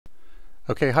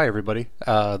Okay, hi everybody.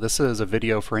 This is a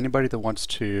video for anybody that wants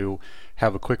to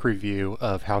have a quick review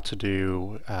of how to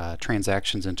do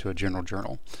transactions into a general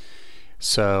journal.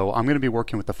 So I'm going to be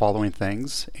working with the following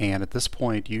things, and at this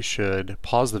point you should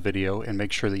pause the video and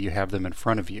make sure that you have them in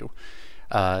front of you.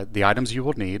 The items you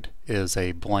will need is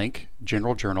a blank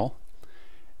general journal,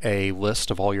 a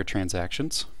list of all your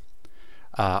transactions.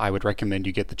 I would recommend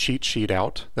you get the cheat sheet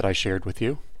out that I shared with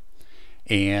you,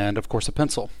 and of course a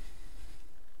pencil.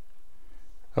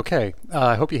 Okay,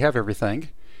 I hope you have everything.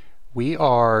 We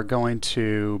are going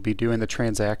to be doing the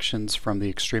transactions from the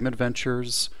Extreme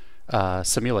Adventures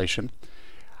simulation.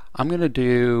 I'm going to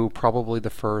do probably the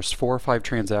first 4 or 5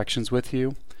 transactions with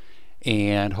you,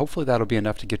 and hopefully that'll be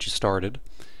enough to get you started.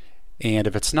 And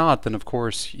if it's not, then of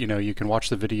course, you can watch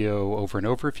the video over and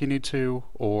over if you need to,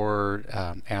 or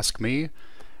ask me,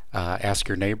 ask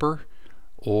your neighbor,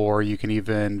 or you can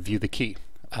even view the key.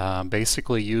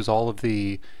 Basically use all of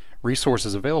the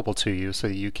resources available to you so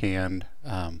that you can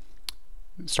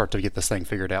start to get this thing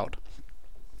figured out.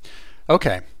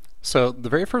 Okay, so the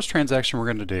very first transaction we're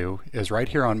going to do is right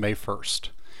here on May 1st.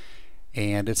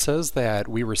 And it says that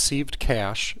we received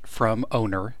cash from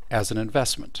owner as an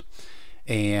investment.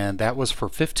 And that was for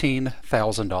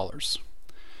 $15,000.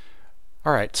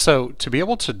 Alright, so to be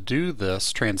able to do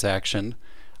this transaction,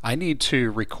 I need to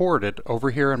record it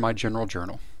over here in my general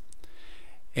journal.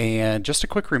 And just a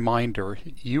quick reminder,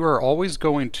 you are always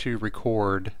going to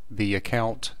record the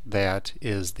account that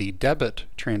is the debit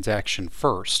transaction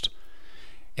first,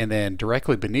 and then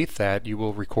directly beneath that you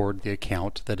will record the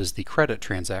account that is the credit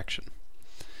transaction.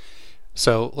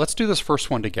 So let's do this first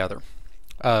one together.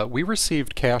 We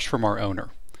received cash from our owner.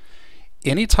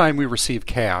 Anytime we receive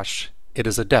cash, it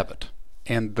is a debit.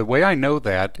 And the way I know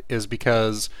that is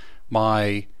because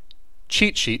my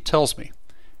cheat sheet tells me.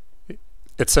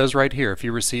 It says right here, if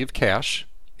you receive cash,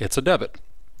 it's a debit.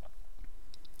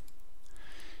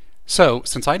 So,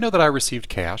 since I know that I received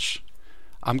cash,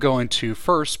 I'm going to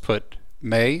first put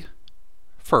May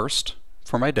 1st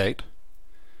for my date,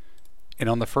 and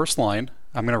on the first line,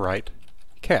 I'm going to write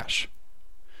cash.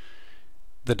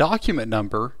 The document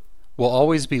number will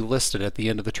always be listed at the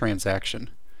end of the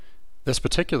transaction. This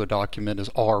particular document is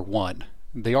R1.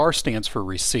 The R stands for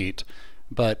receipt.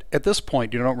 But at this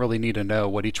point, you don't really need to know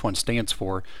what each one stands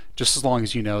for, just as long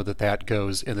as you know that that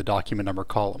goes in the document number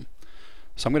column.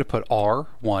 So I'm going to put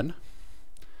R1.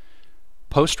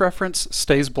 Post reference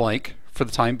stays blank for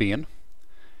the time being.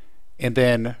 And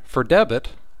then for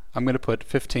debit, I'm going to put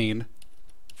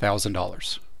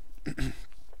 $15,000.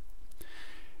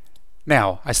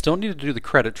 Now, I still need to do the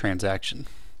credit transaction.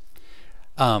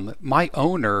 My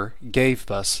owner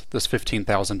gave us this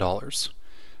 $15,000.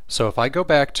 So if I go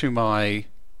back to my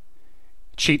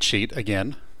cheat sheet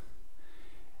again,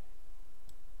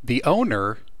 the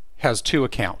owner has 2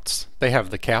 accounts. They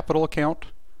have the capital account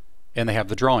and they have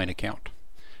the drawing account.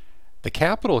 The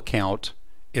capital account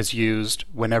is used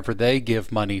whenever they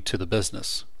give money to the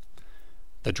business.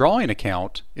 The drawing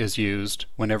account is used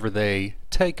whenever they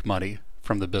take money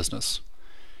from the business.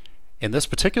 In this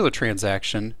particular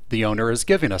transaction, the owner is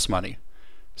giving us money,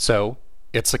 so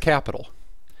it's a capital.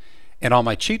 And on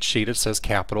my cheat sheet it says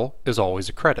capital is always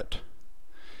a credit.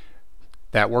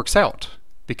 That works out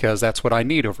because that's what I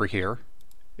need over here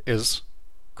is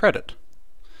credit.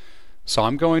 So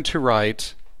I'm going to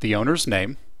write the owner's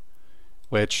name,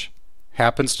 which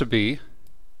happens to be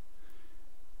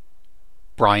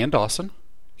Brian Dawson,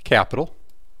 capital.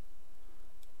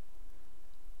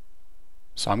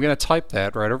 So I'm going to type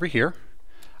that right over here.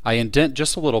 I indent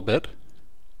just a little bit.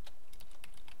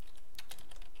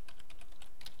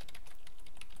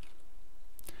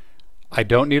 I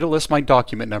don't need to list my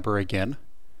document number again.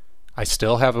 I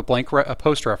still have a blank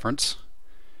post reference.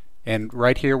 And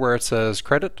right here where it says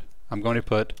credit, I'm going to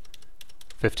put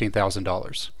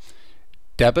 $15,000.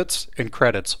 Debits and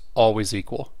credits always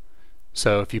equal.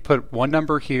 So if you put one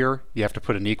number here, you have to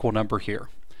put an equal number here.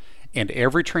 And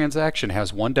every transaction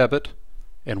has one debit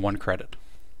and one credit.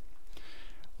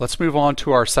 Let's move on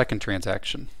to our second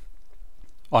transaction.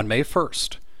 On May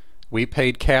 1st, we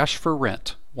paid cash for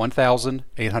rent.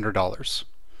 $1,800.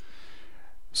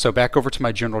 So back over to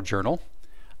my general journal.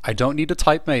 I don't need to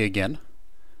type May again,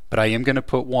 but I am going to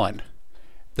put 1.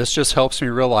 This just helps me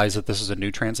realize that this is a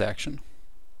new transaction.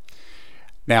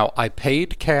 Now, I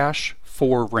paid cash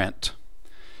for rent.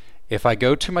 If I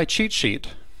go to my cheat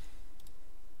sheet,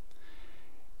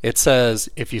 it says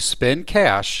if you spend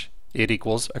cash, it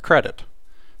equals a credit.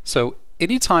 So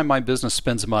anytime my business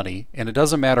spends money, and it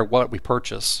doesn't matter what we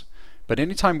purchase, but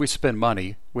anytime we spend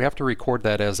money, we have to record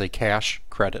that as a cash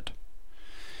credit.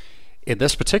 In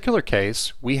this particular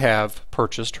case, we have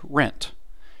purchased rent.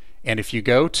 And if you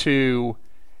go to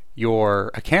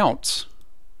your accounts,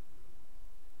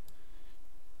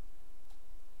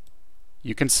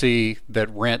 you can see that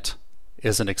rent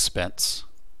is an expense.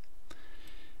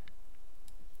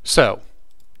 So,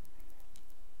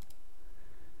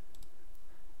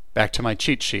 back to my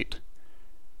cheat sheet.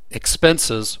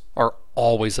 Expenses are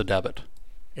always a debit,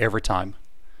 every time.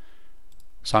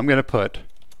 So I'm going to put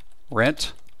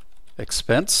rent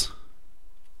expense.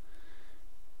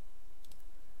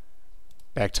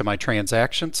 Back to my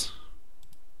transactions.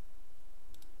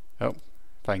 Oh,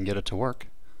 if I can get it to work.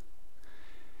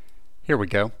 Here we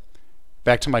go.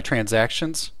 Back to my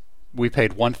transactions. We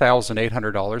paid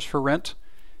 $1,800 for rent,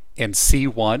 and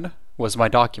C1 was my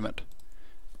document.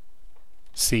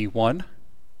 C1,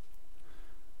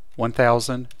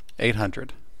 $1,800.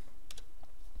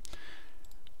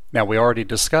 Now we already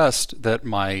discussed that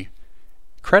my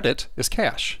credit is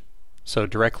cash. So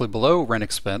directly below rent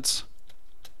expense,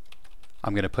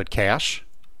 I'm going to put cash,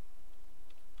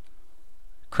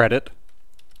 credit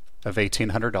of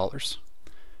 $1,800,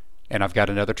 and I've got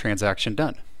another transaction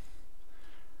done.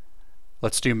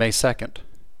 Let's do May 2nd.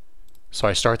 So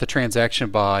I start the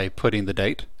transaction by putting the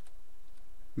date,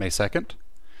 May 2nd.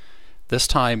 This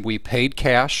time we paid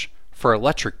cash for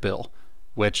electric bill,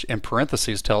 which in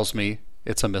parentheses tells me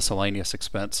it's a miscellaneous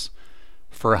expense,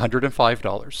 for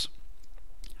 $105.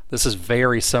 This is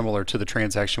very similar to the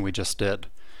transaction we just did.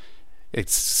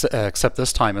 Except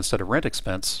this time, instead of rent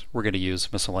expense, we're going to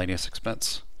use miscellaneous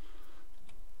expense.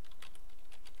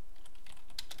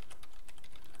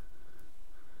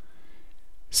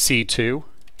 C2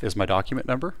 is my document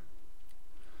number,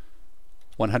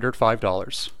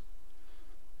 $105.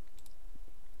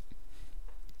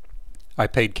 I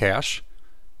paid cash,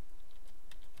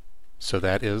 so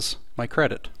that is my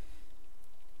credit.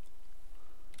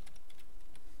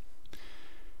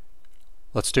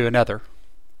 Let's do another.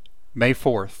 May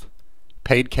 4th,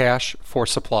 paid cash for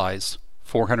supplies,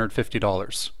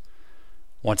 $450.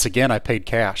 Once again, I paid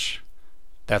cash.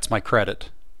 That's my credit.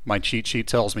 My cheat sheet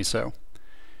tells me so.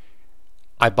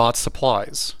 I bought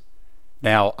supplies.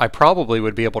 Now, I probably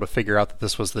would be able to figure out that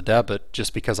this was the debit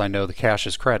just because I know the cash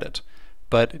is credit.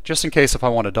 But just in case if I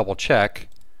want to double check,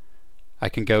 I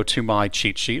can go to my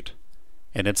cheat sheet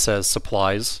and it says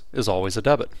supplies is always a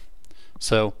debit.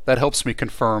 So that helps me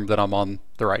confirm that I'm on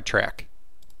the right track.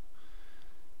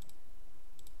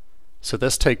 So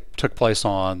this took place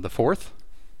on the 4th.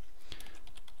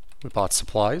 We bought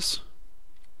supplies.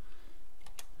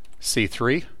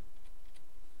 C3,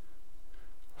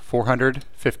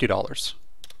 $450.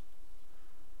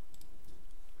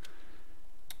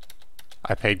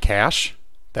 I paid cash.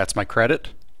 That's my credit.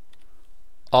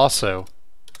 Also,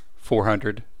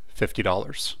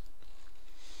 $450.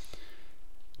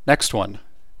 Next one,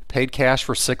 paid cash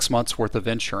for 6 months worth of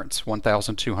insurance,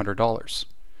 $1,200.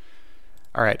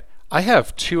 All right, I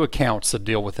have two accounts that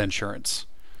deal with insurance.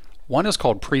 One is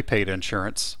called prepaid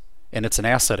insurance, and it's an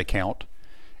asset account,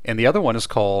 and the other one is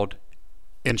called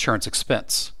insurance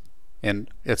expense, and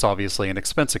it's obviously an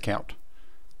expense account.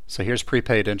 So here's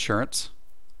prepaid insurance,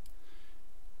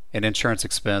 and insurance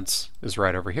expense is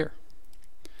right over here.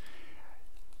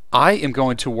 I am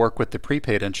going to work with the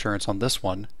prepaid insurance on this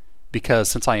one because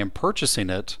since I am purchasing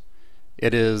it,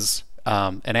 it is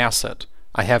an asset.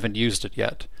 I haven't used it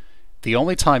yet. The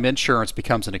only time insurance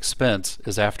becomes an expense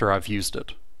is after I've used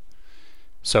it.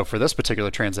 So for this particular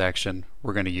transaction,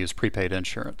 we're going to use prepaid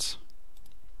insurance.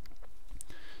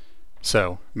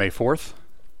 So May 4th,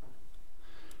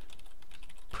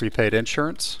 prepaid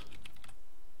insurance,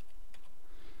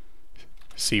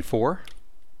 C4,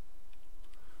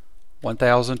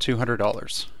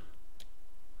 $1,200.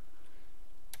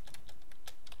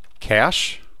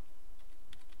 Cash,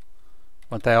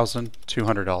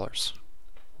 $1,200.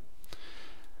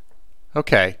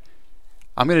 Okay,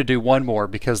 I'm going to do one more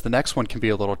because the next one can be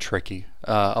a little tricky.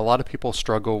 A lot of people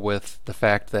struggle with the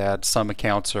fact that some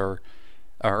accounts or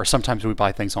sometimes we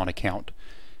buy things on account.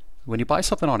 When you buy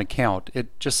something on account,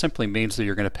 it just simply means that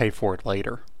you're going to pay for it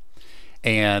later.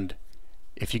 And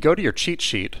if you go to your cheat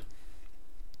sheet,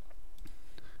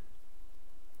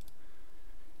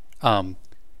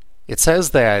 it says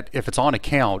that if it's on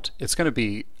account, it's going to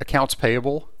be accounts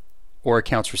payable or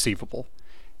accounts receivable.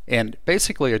 And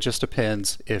basically it just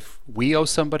depends if we owe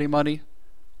somebody money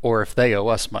or if they owe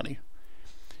us money.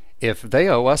 If they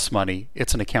owe us money,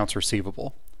 it's an accounts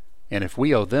receivable. And if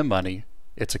we owe them money,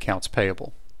 it's accounts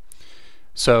payable.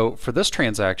 So for this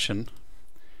transaction,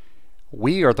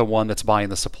 we are the one that's buying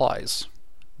the supplies.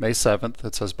 May 7th,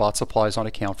 it says bought supplies on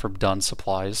account from Dunn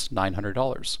Supplies,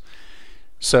 $900.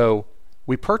 So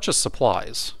we purchase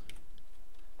supplies.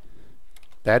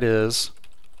 That is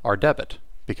our debit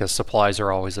because supplies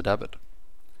are always a debit.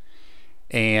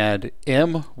 And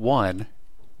M1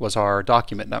 was our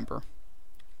document number.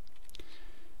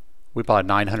 We bought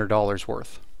 $900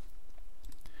 worth.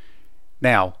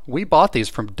 Now, we bought these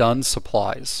from Dunn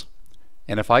Supplies.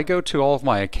 And if I go to all of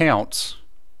my accounts,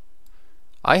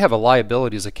 I have a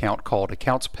liabilities account called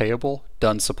Accounts Payable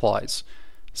Dunn Supplies.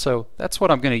 So that's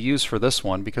what I'm going to use for this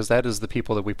one, because that is the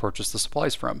people that we purchased the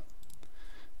supplies from.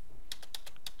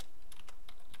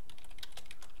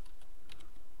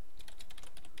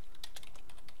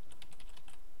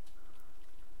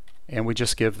 And we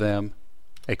just give them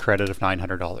a credit of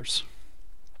 $900.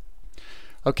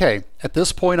 Okay, at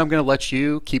this point I'm going to let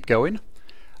you keep going.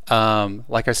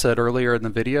 Like I said earlier in the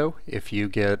video, if you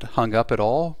get hung up at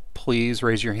all, please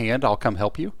raise your hand, I'll come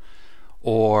help you.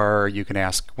 Or you can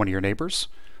ask one of your neighbors.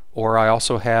 Or I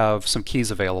also have some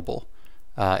keys available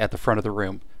at the front of the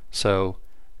room. So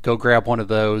go grab one of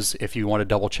those if you want to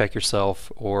double check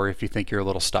yourself or if you think you're a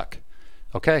little stuck.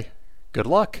 Okay, good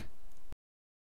luck.